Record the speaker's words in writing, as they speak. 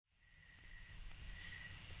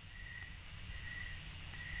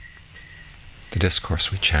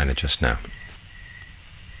discourse we chanted just now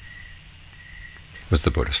was the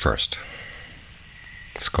Buddha's first.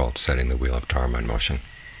 It's called Setting the Wheel of Dharma in Motion.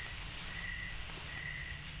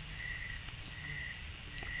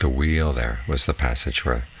 The wheel there was the passage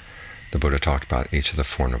where the Buddha talked about each of the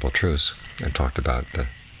Four Noble Truths and talked about the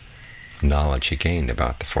knowledge he gained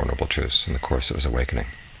about the Four Noble Truths in the course of his awakening.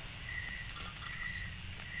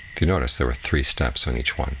 If you notice, there were 3 steps on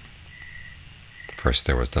each one. First,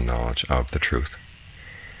 there was the knowledge of the truth,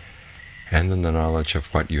 and then the knowledge of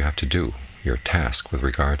what you have to do, your task with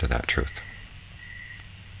regard to that truth.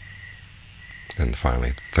 And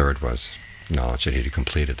finally, third was knowledge that he had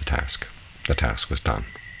completed the task. The task was done.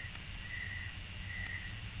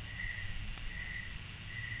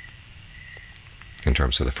 In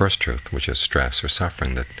terms of the first truth, which is stress or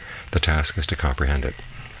suffering, that the task is to comprehend it.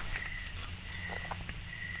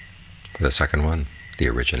 For the second one, the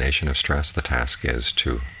origination of stress, the task is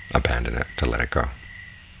to abandon it, to let it go.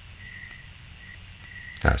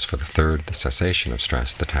 As for the third, the cessation of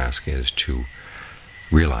stress, the task is to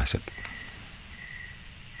realize it.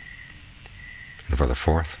 And for the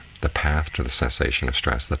fourth, the path to the cessation of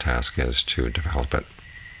stress, the task is to develop it.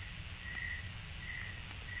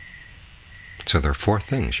 So there are 4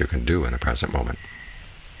 things you can do in the present moment.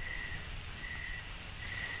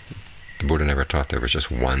 The Buddha never taught there was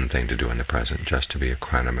just one thing to do in the present, just to be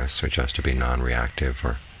equanimous, or just to be non-reactive,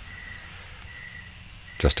 or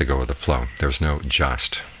just to go with the flow. There's no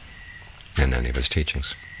just in any of his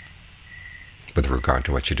teachings with regard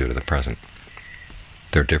to what you do to the present.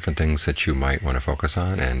 There are different things that you might want to focus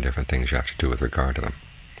on and different things you have to do with regard to them.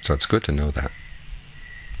 So it's good to know that.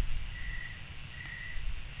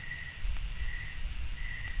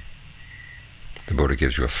 The Buddha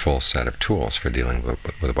gives you a full set of tools for dealing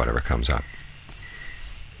with whatever comes up.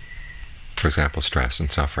 For example, stress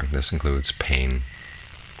and suffering. This includes pain,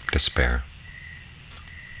 despair,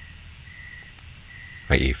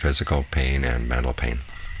 i.e. physical pain and mental pain.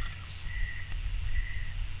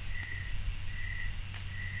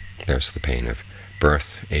 There's the pain of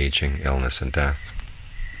birth, aging, illness, and death,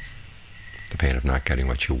 the pain of not getting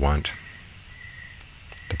what you want,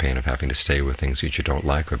 the pain of having to stay with things that you don't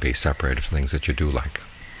like or be separated from things that you do like,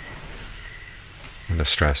 and the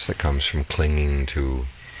stress that comes from clinging to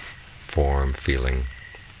form, feeling,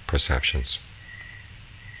 perceptions,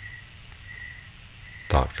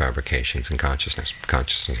 thought fabrications, and consciousness.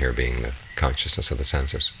 Consciousness here being the consciousness of the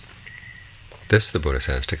senses. This, the Buddha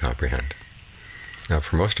says, to comprehend. Now,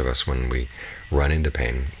 for most of us, when we run into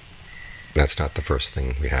pain, that's not the first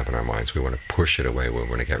thing we have in our minds. We want to push it away. We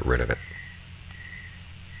want to get rid of it.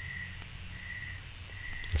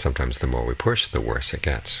 And sometimes the more we push, the worse it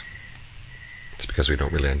gets. It's because we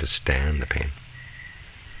don't really understand the pain.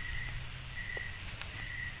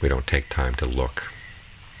 We don't take time to look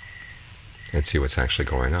and see what's actually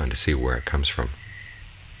going on, to see where it comes from.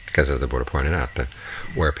 Because as the Buddha pointed out, that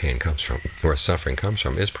where pain comes from, where suffering comes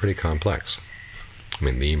from, is pretty complex. I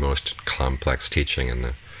mean, the most complex teaching in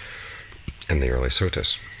the early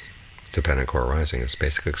suttas, dependent core arising, is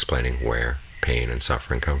basically explaining where pain and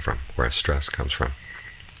suffering come from, where stress comes from.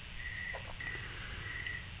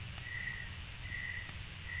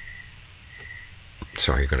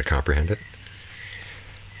 So are you going to comprehend it?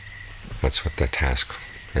 That's what the task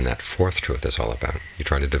in that fourth truth is all about. You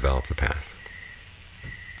try to develop the path.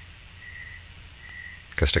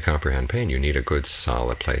 Because to comprehend pain, you need a good,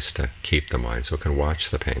 solid place to keep the mind so it can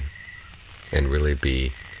watch the pain and really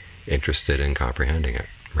be interested in comprehending it,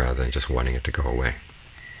 rather than just wanting it to go away.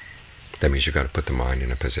 That means you've got to put the mind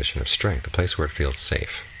in a position of strength, a place where it feels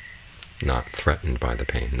safe, not threatened by the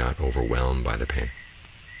pain, not overwhelmed by the pain.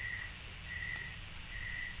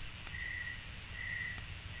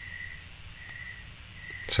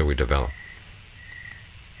 So we develop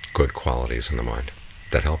good qualities in the mind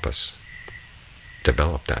that help us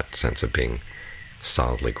develop that sense of being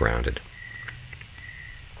solidly grounded.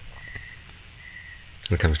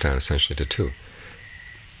 And it comes down essentially to 2.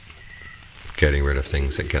 Getting rid of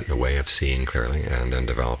things that get in the way of seeing clearly, and then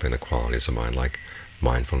developing the qualities of mind like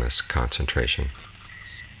mindfulness, concentration,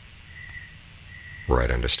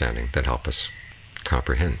 right understanding, that help us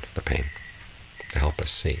comprehend the pain, to help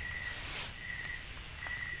us see.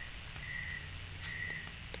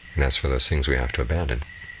 And as for those things we have to abandon,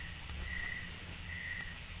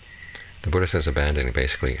 the Buddha says abandoning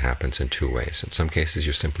basically happens in 2 ways. In some cases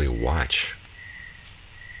you simply watch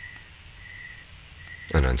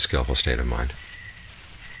an unskillful state of mind,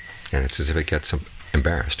 and it's as if it gets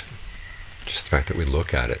embarrassed. Just the fact that we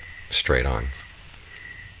look at it straight on,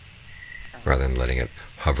 rather than letting it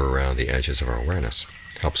hover around the edges of our awareness,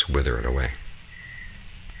 helps wither it away.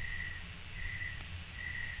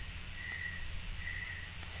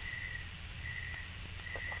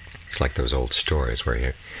 It's like those old stories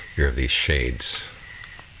where you have these shades,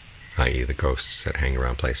 i.e. the ghosts that hang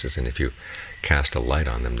around places, and if you cast a light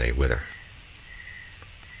on them, they wither.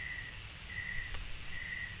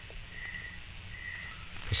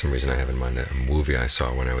 For some reason I have in mind a movie I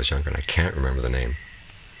saw when I was younger, and I can't remember the name.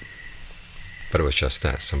 But it was just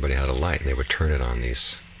that. Somebody had a light, and they would turn it on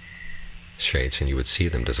these shades, and you would see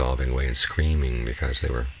them dissolving away and screaming because they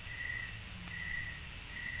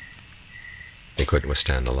couldn't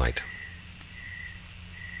withstand the light.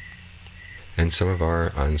 And some of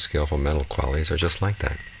our unskillful mental qualities are just like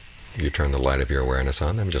that. You turn the light of your awareness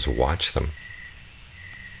on them, just watch them,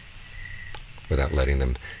 without letting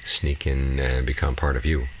them sneak in and become part of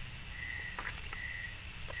you.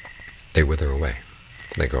 They wither away.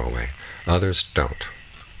 They go away. Others don't.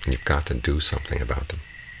 And you've got to do something about them.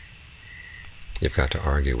 You've got to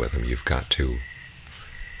argue with them. You've got to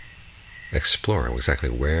explore exactly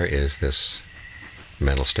where is this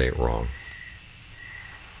mental state wrong.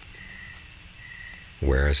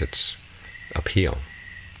 Where is its appeal?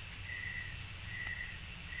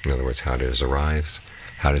 In other words, how does it arise?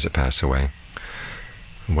 How does it pass away?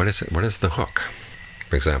 What is it? What is the hook?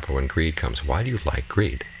 For example, when greed comes, why do you like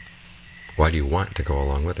greed? Why do you want to go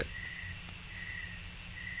along with it?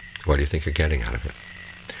 What do you think you're getting out of it?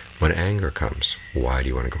 When anger comes, why do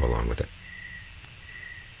you want to go along with it?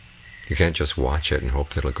 You can't just watch it and hope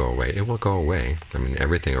that it'll go away. It will go away. I mean,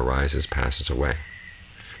 everything arises, passes away.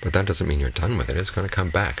 But that doesn't mean you're done with it. It's going to come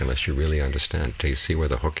back unless you really understand, till you see where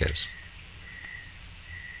the hook is.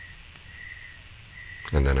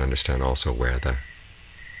 And then understand also where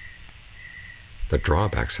the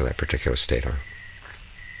drawbacks of that particular state are.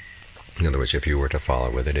 In other words, if you were to follow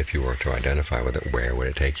with it, if you were to identify with it, where would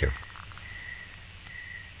it take you?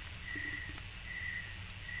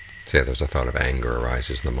 Say there's a thought of anger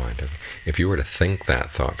arises in the mind. If you were to think that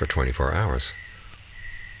thought for 24 hours,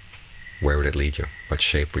 where would it lead you? What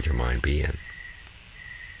shape would your mind be in?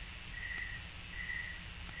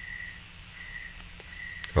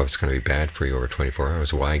 Well, if it's going to be bad for you over 24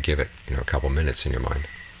 hours, why give it, a couple minutes in your mind?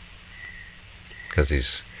 Because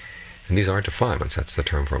these are defilements. That's the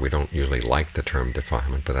term for it. We don't usually like the term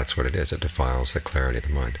defilement, but that's what it is. It defiles the clarity of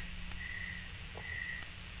the mind.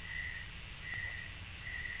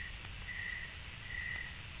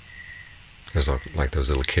 There's like those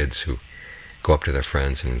little kids who go up to their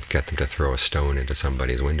friends and get them to throw a stone into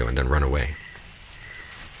somebody's window and then run away,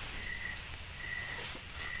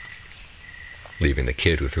 leaving the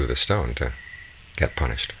kid who threw the stone to get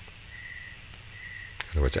punished.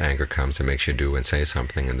 In other words, anger comes and makes you do and say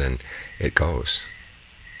something, and then it goes,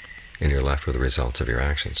 and you're left with the results of your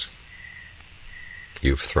actions.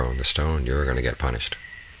 You've thrown the stone, you're going to get punished.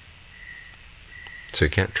 So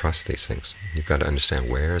you can't trust these things. You've got to understand,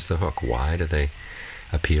 where's the hook? Why do they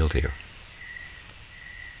appeal to you?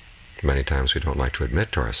 Many times we don't like to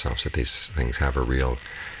admit to ourselves that these things have a real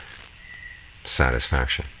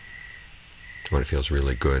satisfaction, when it feels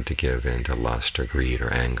really good to give in to lust or greed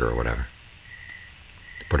or anger or whatever.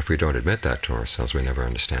 But if we don't admit that to ourselves, we never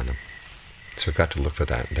understand them. So we've got to look for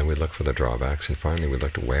that. Then we look for the drawbacks, and finally we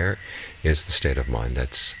look at where is the state of mind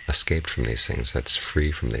that's escaped from these things, that's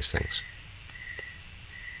free from these things.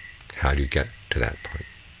 How do you get to that point?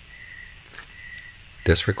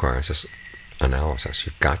 This requires this analysis.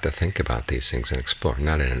 You've got to think about these things and explore,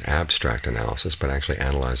 not in an abstract analysis, but actually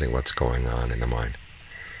analyzing what's going on in the mind,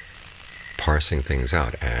 parsing things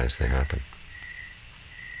out as they happen.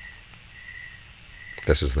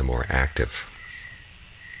 This is the more active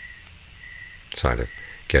side of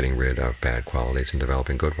getting rid of bad qualities and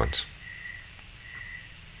developing good ones.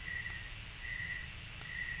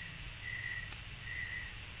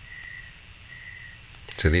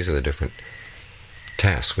 So these are the different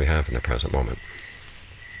tasks we have in the present moment.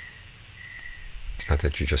 It's not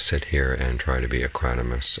that you just sit here and try to be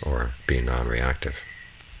equanimous or be non-reactive,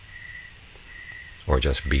 or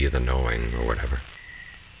just be the knowing or whatever.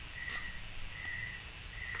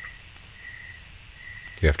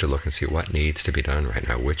 You have to look and see what needs to be done right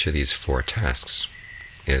now. Which of these 4 tasks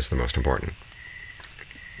is the most important?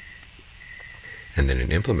 And then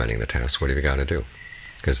in implementing the task, what have you got to do?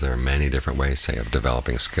 Because there are many different ways, say, of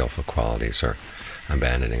developing skillful qualities or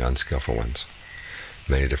abandoning unskillful ones.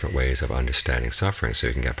 Many different ways of understanding suffering so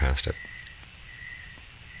you can get past it.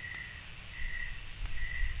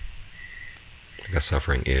 Because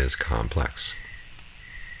suffering is complex.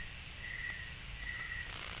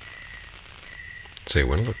 So you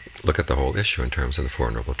want to look at the whole issue in terms of the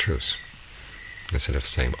Four Noble Truths. Instead of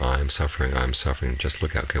saying, I'm suffering, just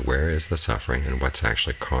look at, okay, where is the suffering and what's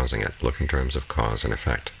actually causing it? Look in terms of cause and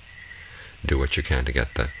effect. Do what you can to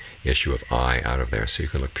get the issue of I out of there, so you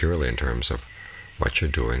can look purely in terms of what you're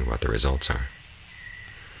doing, what the results are.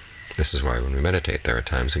 This is why when we meditate, there are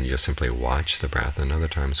times when you just simply watch the breath, and other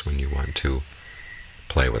times when you want to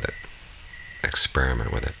play with it,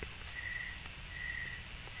 experiment with it,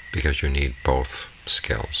 because you need both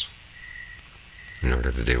skills in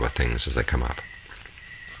order to deal with things as they come up.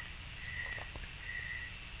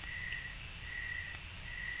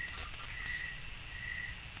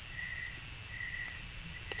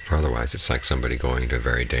 For otherwise, it's like somebody going to a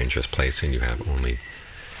very dangerous place and you've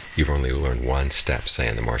only learned one step, say,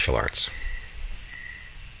 in the martial arts.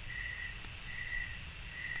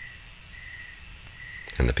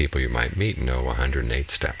 And the people you might meet know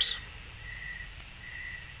 108 steps.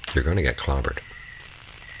 You're going to get clobbered.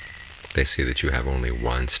 They see that you have only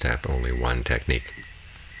one step, only one technique.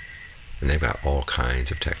 And they've got all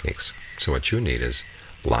kinds of techniques. So what you need is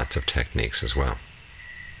lots of techniques as well.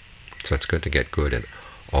 So it's good to get good at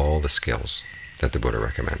all the skills that the Buddha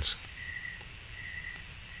recommends.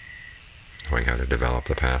 Knowing how to develop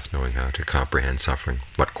the path, knowing how to comprehend suffering,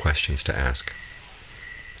 what questions to ask,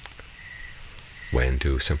 when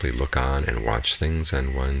to simply look on and watch things,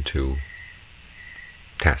 and when to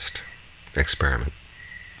test, experiment.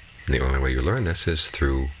 And the only way you learn this is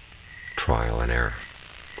through trial and error.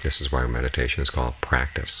 This is why meditation is called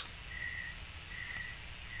practice.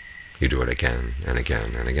 You do it again and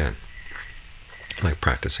again and again. Like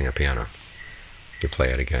practicing a piano. You play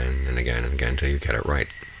it again and again and again until you get it right.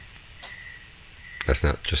 That's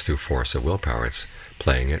not just through force of willpower, it's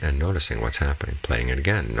playing it and noticing what's happening. Playing it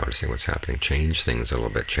again, noticing what's happening. Change things a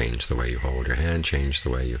little bit. Change the way you hold your hand, change the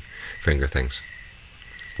way you finger things.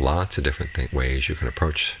 Lots of different ways you can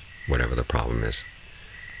approach whatever the problem is,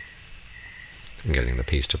 and getting the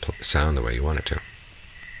piece to sound the way you want it to.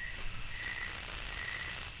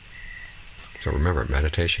 So remember,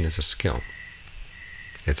 meditation is a skill.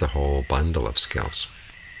 It's a whole bundle of skills.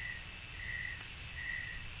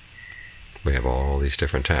 We have all these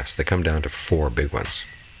different tasks. They come down to 4 big ones.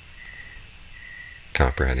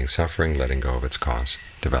 Comprehending suffering, letting go of its cause,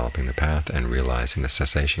 developing the path, and realizing the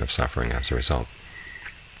cessation of suffering as a result.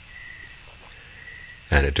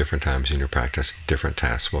 And at different times in your practice, different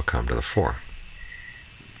tasks will come to the fore.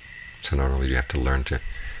 So not only do you have to learn to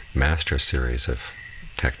master a series of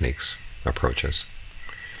techniques, approaches,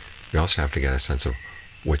 you also have to get a sense of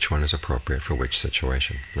which one is appropriate for which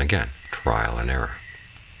situation. And again, trial and error.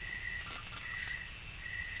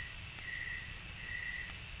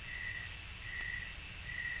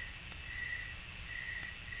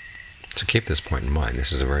 So keep this point in mind.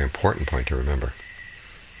 This is a very important point to remember.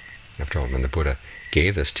 After all, when the Buddha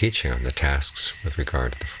gave this teaching on the tasks with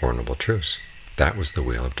regard to the Four Noble Truths, that was the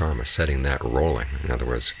wheel of Dharma, setting that rolling. In other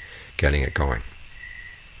words, getting it going.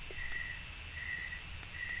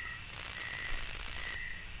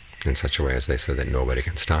 In such a way, as they said, that nobody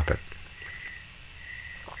can stop it.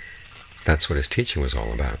 That's what his teaching was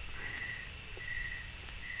all about.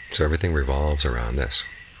 So everything revolves around this.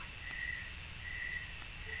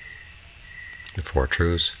 The Four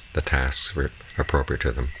Truths, the tasks appropriate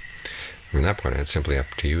to them. From that point on, it's simply up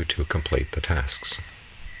to you to complete the tasks.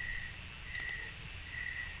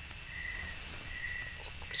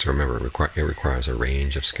 So remember, it requires a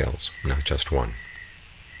range of skills, not just one.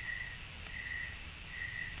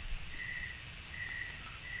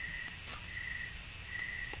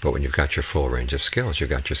 But when you've got your full range of skills, you've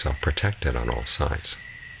got yourself protected on all sides.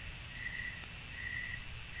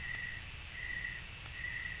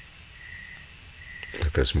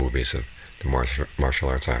 Like those movies of the martial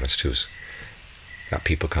arts artist who's got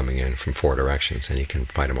people coming in from 4 directions and he can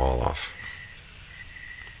fight them all off.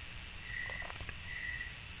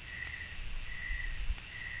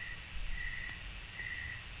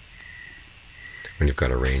 When you've got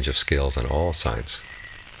a range of skills on all sides,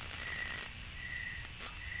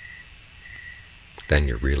 then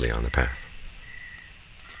you're really on the path.